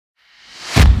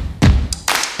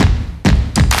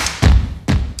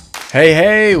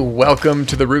Hey, welcome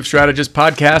to the Roof Strategist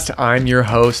Podcast. I'm your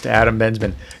host, Adam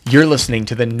Bensman. You're listening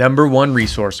to the #1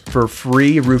 resource for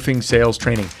free roofing sales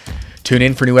training. Tune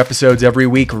in for new episodes every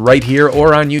week right here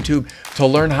or on YouTube to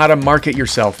learn how to market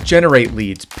yourself, generate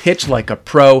leads, pitch like a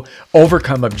pro,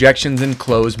 overcome objections, and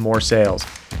close more sales.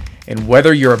 And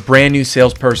whether you're a brand new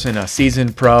salesperson, a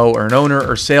seasoned pro, or an owner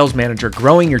or sales manager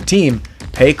growing your team,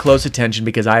 pay close attention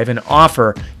because I have an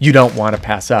offer you don't want to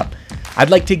pass up. I'd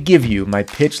like to give you my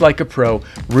Pitch Like a Pro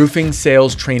roofing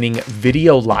sales training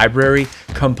video library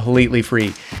completely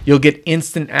free. You'll get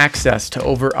instant access to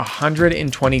over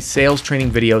 120 sales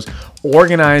training videos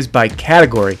organized by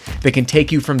category that can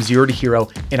take you from zero to hero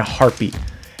in a heartbeat.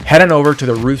 Head on over to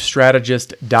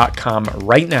theroofstrategist.com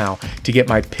right now to get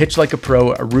my Pitch Like a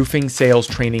Pro roofing sales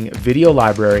training video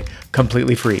library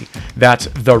completely free. That's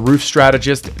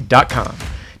theroofstrategist.com.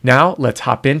 Now let's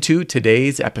hop into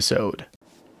today's episode.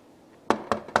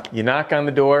 You knock on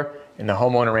the door and the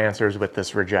homeowner answers with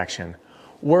this rejection.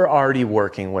 We're already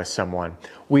working with someone.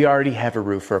 We already have a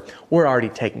roofer. We're already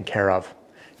taken care of.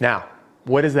 Now,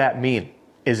 what does that mean?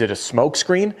 Is it a smoke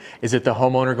screen? Is it the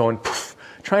homeowner going, poof,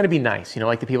 trying to be nice? You know,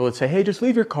 like the people that say, hey, just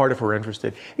leave your card if we're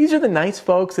interested. These are the nice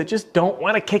folks that just don't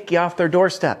want to kick you off their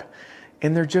doorstep.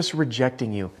 And they're just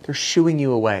rejecting you. They're shooing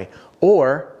you away.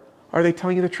 Or are they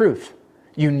telling you the truth?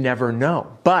 You never know.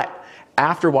 But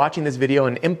after watching this video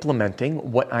and implementing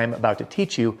what I'm about to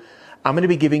teach you, I'm going to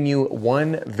be giving you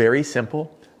one very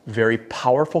simple, very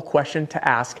powerful question to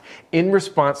ask in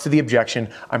response to the objection,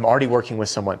 I'm already working with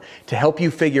someone, to help you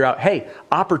figure out, hey,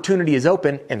 opportunity is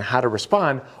open and how to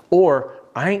respond, or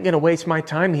I ain't going to waste my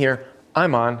time here.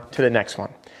 I'm on to the next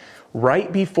one.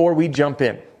 Right before we jump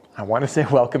in, I want to say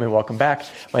welcome and welcome back.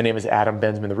 My name is Adam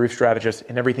Bensman, the Roof Strategist,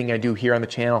 and everything I do here on the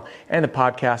channel and the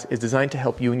podcast is designed to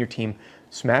help you and your team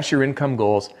smash your income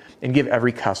goals and give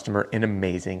every customer an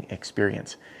amazing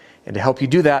experience. And to help you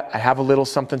do that, I have a little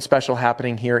something special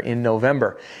happening here in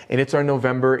November, and it's our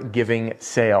November giving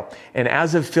sale. And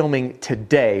as of filming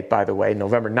today, by the way,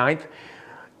 November 9th,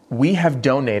 we have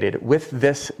donated with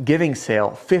this giving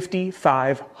sale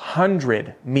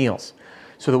 5,500 meals.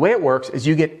 So the way it works is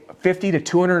you get $50 to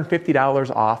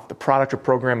 $250 off the product or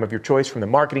program of your choice, from the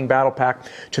marketing battle pack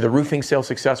to the roofing sales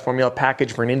success formula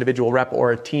package for an individual rep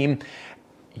or a team.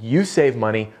 You save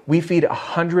money. We feed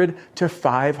 100 to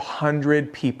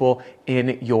 500 people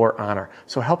in your honor.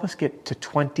 So help us get to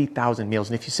 20,000 meals.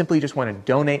 And if you simply just want to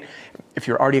donate, if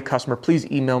you're already a customer, please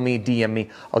email me, DM me.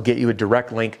 I'll get you a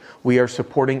direct link. We are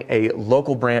supporting a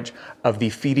local branch of the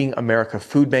Feeding America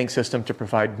food bank system to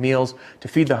provide meals to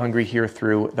feed the hungry here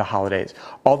through the holidays.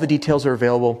 All the details are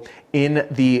available in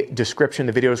the description,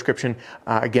 the video description.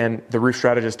 Again,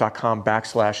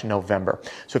 theroofstrategist.com/November.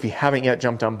 So if you haven't yet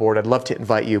jumped on board, I'd love to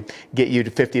invite you, get you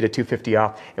to 50 to 250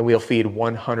 off, and we'll feed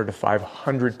 100 to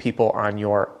 500 people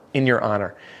in your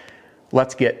honor.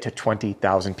 Let's get to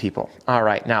 20,000 people. All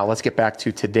right, now let's get back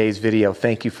to today's video.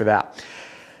 Thank you for that.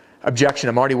 Objection,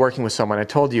 I'm already working with someone. I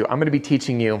told you I'm going to be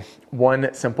teaching you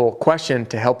one simple question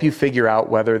to help you figure out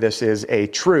whether this is a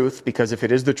truth, because if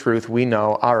it is the truth, we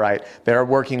know, all right, they're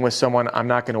working with someone. I'm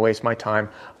not going to waste my time.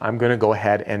 I'm going to go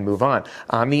ahead and move on.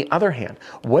 On the other hand,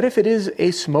 what if it is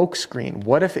a smoke screen?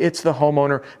 What if it's the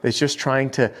homeowner that's just trying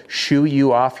to shoo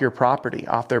you off their property?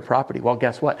 Well,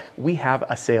 guess what? We have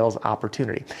a sales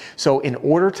opportunity. So in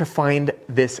order to find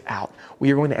this out, we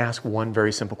are going to ask one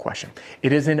very simple question.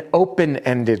 It is an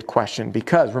open-ended question,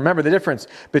 because remember the difference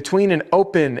between an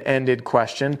open-ended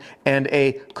question and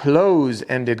a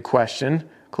closed-ended question,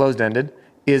 closed-ended,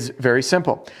 is very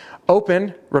simple.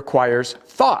 Open requires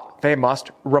thought. They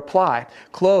must reply.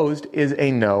 Closed is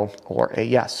a no or a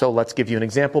yes. So let's give you an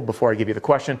example before I give you the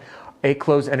question. A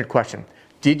closed-ended question.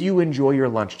 Did you enjoy your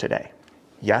lunch today?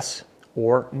 Yes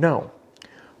or no.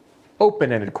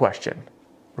 Open-ended question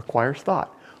requires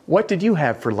thought. What did you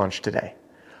have for lunch today?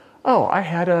 Oh, I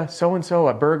had a so-and-so,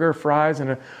 a burger, fries,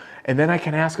 and then I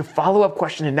can ask a follow-up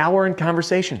question, and now we're in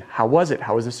conversation. How was it?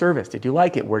 How was the service? Did you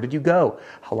like it? Where did you go?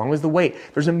 How long was the wait?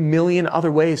 There's a million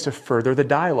other ways to further the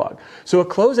dialogue. So a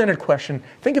closed-ended question,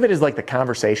 think of it as like the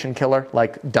conversation killer,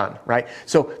 like done, right?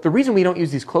 So the reason we don't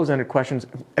use these closed-ended questions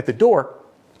at the door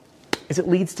is it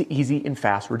leads to easy and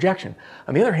fast rejection.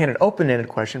 On the other hand, an open-ended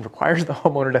question requires the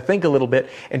homeowner to think a little bit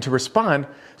and to respond,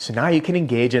 so now you can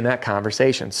engage in that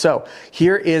conversation. So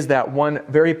here is that one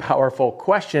very powerful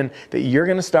question that you're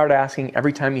going to start asking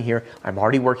every time you hear, I'm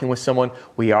already working with someone,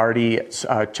 we already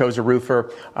chose a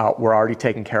roofer, we're already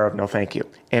taken care of, no thank you.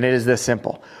 And it is this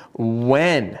simple.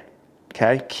 When,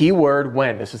 okay, keyword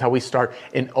when. This is how we start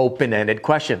an open-ended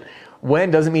question.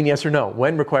 When doesn't mean yes or no.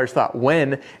 When requires thought.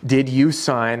 When did you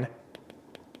sign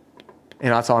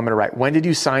And that's all I'm going to write. When did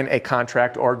you sign a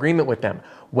contract or agreement with them?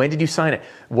 When did you sign it?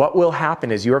 What will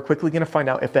happen is you are quickly going to find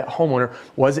out if that homeowner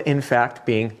was in fact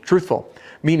being truthful.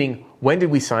 Meaning, when did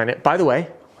we sign it? By the way,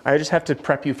 I just have to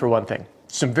prep you for one thing.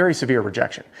 Some very severe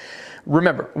rejection.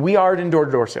 Remember, we are in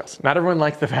door-to-door sales. Not everyone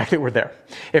likes the fact that we're there.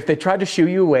 If they tried to shoo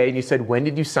you away and you said, when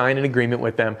did you sign an agreement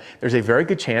with them? There's a very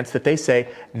good chance that they say,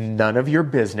 none of your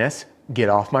business, get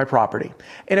off my property.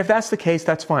 And if that's the case,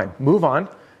 that's fine. Move on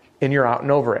and you're out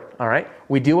and over it, all right?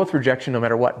 We deal with rejection no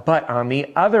matter what. But on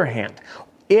the other hand,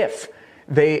 if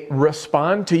they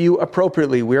respond to you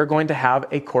appropriately, we are going to have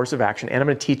a course of action, and I'm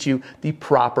going to teach you the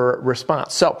proper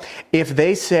response. So if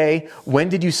they say, when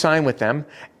did you sign with them?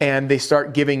 And they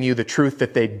start giving you the truth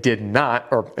that they did not,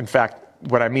 or in fact,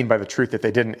 what I mean by the truth that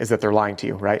they didn't is that they're lying to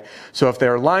you, right? So if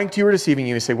they're lying to you or deceiving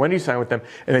you, you say, when did you sign with them?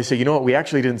 And they say, you know what, we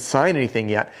actually didn't sign anything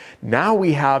yet. Now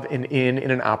we have an in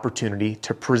and an opportunity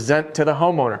to present to the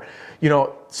homeowner. You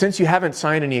know, since you haven't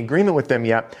signed any agreement with them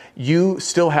yet, you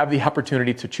still have the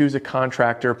opportunity to choose a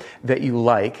contractor that you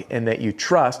like and that you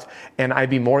trust. And I'd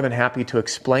be more than happy to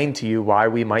explain to you why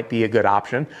we might be a good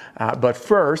option. But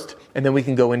first, and then we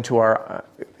can go into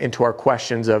our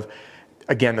questions of,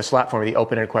 again, the SLAP form, the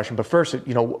open-ended question. But first,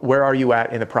 you know, where are you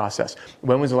at in the process?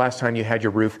 When was the last time you had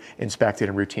your roof inspected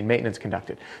and routine maintenance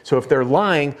conducted? So if they're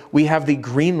lying, we have the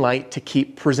green light to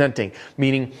keep presenting,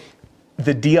 meaning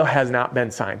the deal has not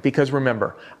been signed. Because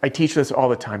remember, I teach this all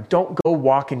the time. Don't go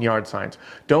walking yard signs.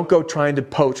 Don't go trying to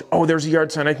poach, oh, there's a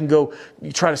yard sign, I can go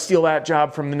try to steal that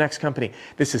job from the next company.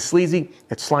 This is sleazy,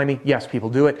 it's slimy. Yes, people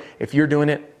do it. If you're doing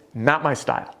it, not my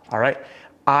style, all right?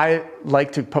 I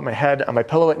like to put my head on my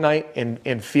pillow at night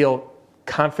and feel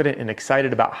confident and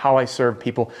excited about how I serve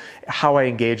people, how I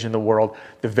engage in the world,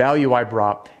 the value I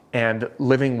brought, and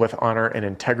living with honor and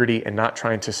integrity and not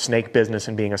trying to snake business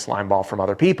and being a slime ball from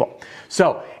other people.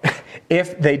 So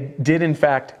if they did in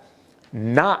fact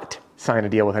not sign a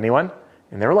deal with anyone,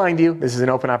 and they're lying to you, this is an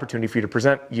open opportunity for you to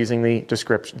present using the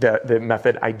description, the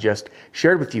method I just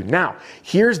shared with you. Now,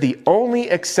 here's the only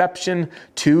exception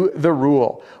to the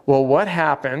rule. Well, what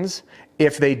happens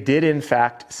if they did in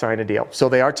fact sign a deal? So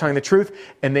they are telling the truth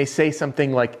and they say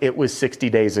something like it was 60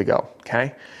 days ago,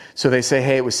 okay? So they say,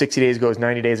 hey, it was 60 days ago, it was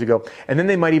 90 days ago. And then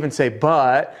they might even say,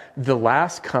 but the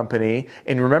last company,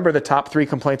 and remember the top 3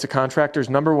 complaints of contractors,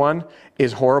 number 1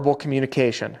 is horrible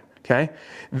communication. Okay?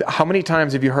 How many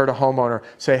times have you heard a homeowner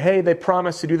say, hey, they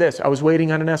promised to do this. I was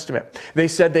waiting on an estimate. They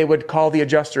said they would call the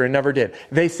adjuster and never did.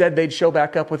 They said they'd show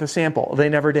back up with a sample. They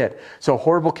never did. So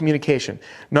horrible communication.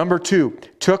 Number 2,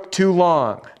 took too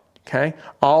long. Okay?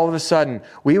 All of a sudden,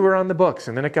 we were on the books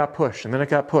and then it got pushed and then it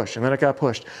got pushed and then it got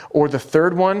pushed. Or the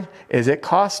third one is it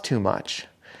cost too much.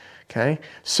 Okay?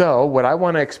 So what I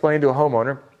want to explain to a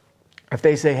homeowner, if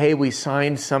they say, hey, we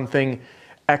signed something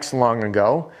X long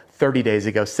ago, 30 days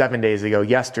ago, 7 days ago,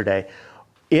 yesterday,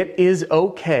 it is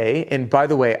okay. And by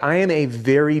the way, I am a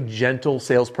very gentle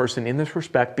salesperson in this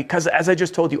respect because, as I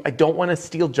just told you, I don't want to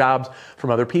steal jobs from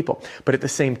other people. But at the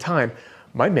same time,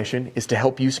 my mission is to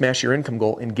help you smash your income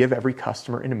goal and give every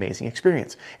customer an amazing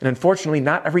experience. And unfortunately,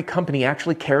 not every company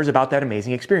actually cares about that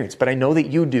amazing experience. But I know that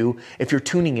you do if you're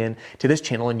tuning in to this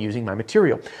channel and using my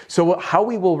material. So how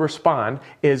we will respond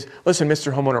is, listen,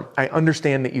 Mr. Homeowner, I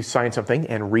understand that you signed something,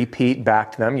 and repeat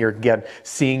back to them. You're, again,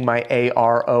 seeing my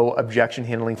ARO objection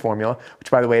handling formula, which,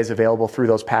 by the way, is available through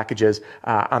those packages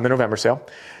on the November sale.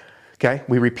 Okay,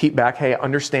 we repeat back, hey, I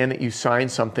understand that you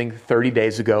signed something 30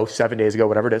 days ago, 7 days ago,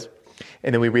 whatever it is.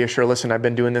 And then we reassure, listen, I've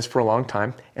been doing this for a long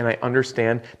time, and I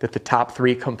understand that the top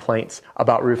 3 complaints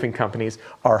about roofing companies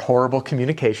are horrible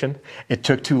communication, it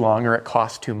took too long, or it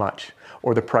cost too much,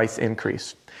 or the price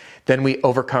increase. Then we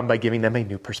overcome by giving them a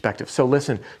new perspective. So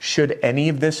listen, should any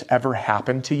of this ever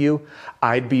happen to you,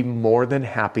 I'd be more than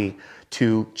happy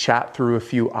to chat through a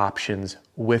few options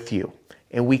with you.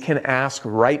 And we can ask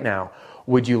right now,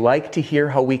 would you like to hear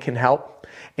how we can help?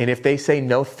 And if they say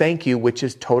no, thank you, which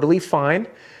is totally fine,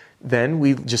 then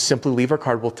we just simply leave our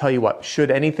card. We'll tell you what, should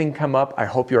anything come up, I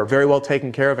hope you are very well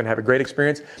taken care of and have a great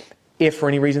experience. If for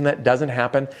any reason that doesn't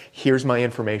happen, here's my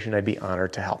information. I'd be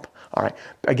honored to help. All right.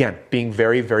 Again, being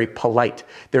very, very polite.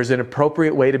 There's an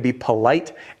appropriate way to be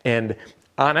polite and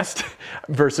honest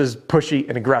versus pushy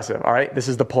and aggressive. All right. This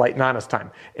is the polite and honest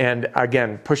time. And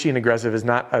again, pushy and aggressive is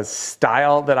not a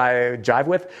style that I jive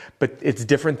with, but it's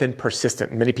different than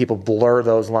persistent. Many people blur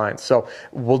those lines. So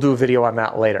we'll do a video on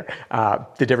that later.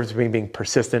 The difference between being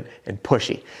persistent and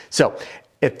pushy. So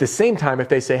At the same time, if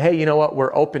they say, hey, you know what,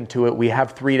 we're open to it, we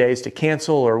have 3 days to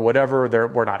cancel or whatever,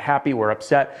 we're not happy, we're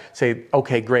upset, say,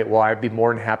 okay, great, well, I'd be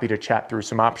more than happy to chat through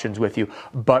some options with you.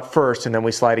 But first, and then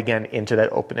we slide again into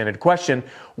that open-ended question,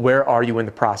 where are you in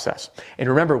the process? And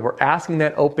remember, we're asking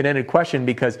that open-ended question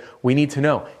because we need to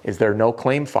know, is there no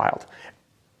claim filed?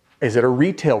 Is it a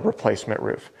retail replacement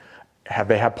roof? Have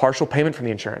they had partial payment from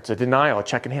the insurance, a denial, a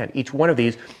check in hand? Each one of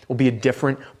these will be a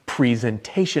different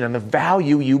presentation on the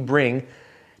value you bring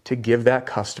to give that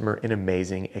customer an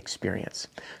amazing experience.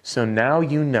 So now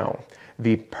you know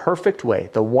the perfect way,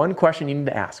 the one question you need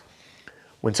to ask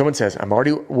when someone says, I'm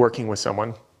already working with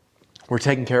someone, we're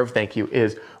taking care of, thank you,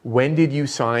 is when did you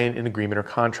sign an agreement or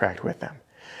contract with them?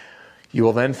 You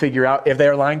will then figure out if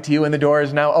they're lying to you and the door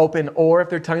is now open, or if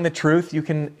they're telling the truth. You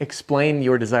can explain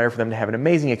your desire for them to have an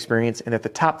amazing experience, and that the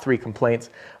top 3 complaints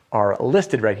are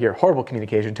listed right here. Horrible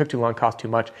communication, took too long, cost too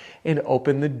much, and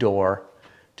open the door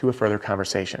to a further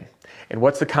conversation. And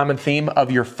what's the common theme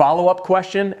of your follow-up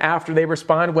question after they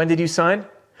respond, when did you sign?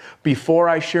 Before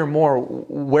I share more,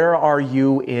 where are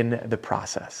you in the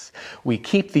process? We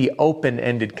keep the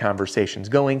open-ended conversations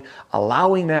going,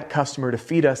 allowing that customer to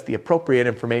feed us the appropriate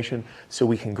information so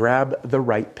we can grab the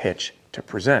right pitch to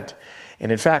present.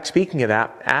 And in fact, speaking of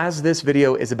that, as this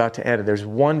video is about to end, there's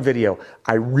one video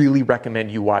I really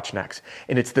recommend you watch next.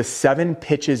 And it's the 7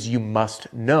 pitches you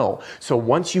must know. So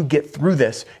once you get through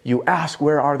this, you ask,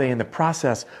 where are they in the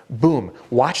process? Boom.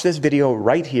 Watch this video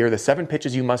right here, the 7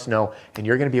 pitches you must know, and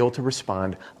you're going to be able to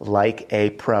respond like a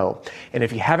pro. And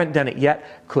if you haven't done it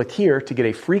yet, click here to get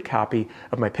a free copy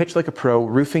of my Pitch Like a Pro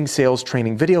Roofing Sales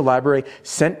Training Video Library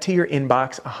sent to your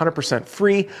inbox, 100%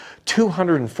 free,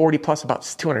 240 plus, about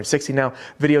 260 now,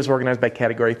 videos organized by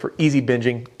category for easy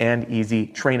binging and easy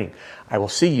training. I will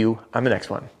see you on the next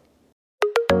one.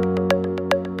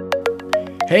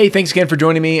 Hey, thanks again for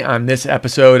joining me on this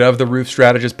episode of the Roof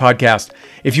Strategist Podcast.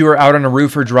 If you are out on a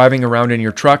roof or driving around in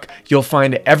your truck, you'll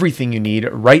find everything you need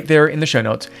right there in the show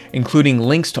notes, including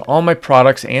links to all my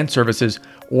products and services,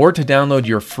 or to download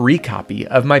your free copy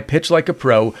of my Pitch Like a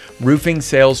Pro Roofing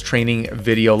Sales Training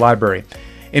Video Library.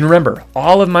 And remember,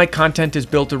 all of my content is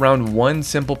built around one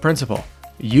simple principle.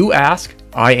 You ask,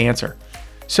 I answer.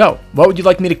 So, what would you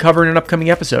like me to cover in an upcoming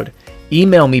episode?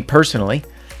 Email me personally,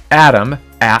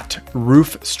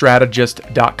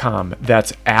 adam@roofstrategist.com.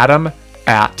 That's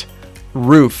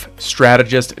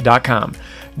adam@roofstrategist.com.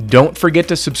 Don't forget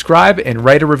to subscribe and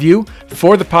write a review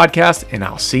for the podcast, and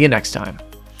I'll see you next time.